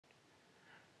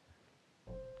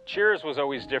Cheers was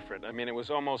always different. I mean, it was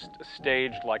almost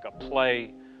staged like a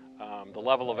play. The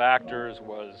level of actors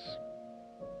was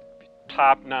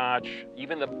top notch.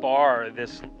 Even the bar,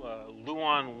 this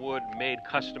Luan Wood made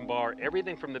custom bar,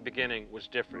 everything from the beginning was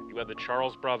different. You had the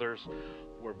Charles brothers,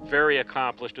 who were very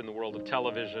accomplished in the world of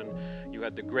television. You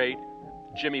had the great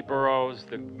Jimmy Burrows,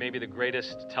 maybe the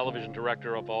greatest television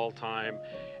director of all time.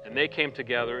 And they came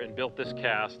together and built this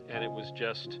cast, and it was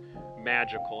just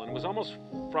magical. And it was almost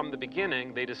from the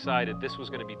beginning, they decided this was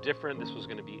going to be different, this was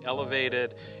going to be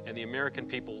elevated, and the American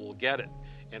people will get it.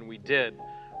 And we did.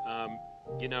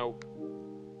 You know,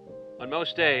 on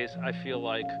most days, I feel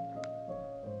like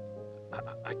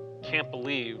I can't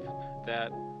believe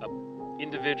that an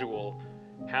individual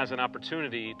has an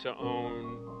opportunity to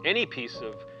own any piece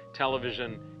of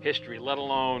television history, let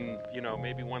alone, you know,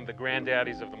 maybe one of the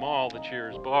granddaddies of them all, the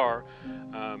Cheers bar.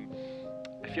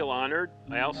 I feel honored.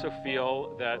 I also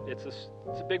feel that it's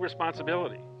a big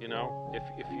responsibility. You know,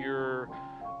 if you're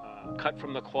cut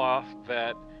from the cloth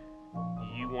that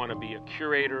you want to be a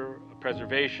curator, a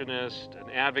preservationist, an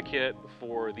advocate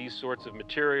for these sorts of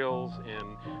materials,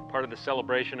 and part of the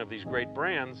celebration of these great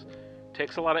brands,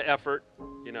 takes a lot of effort.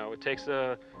 You know, it takes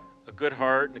a good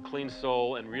heart and a clean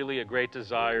soul and really a great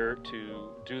desire to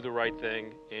do the right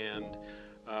thing. And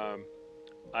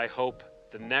I hope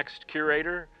the next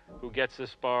curator who gets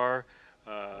this bar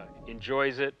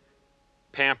enjoys it,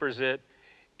 pampers it,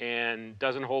 and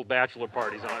doesn't hold bachelor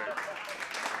parties on it.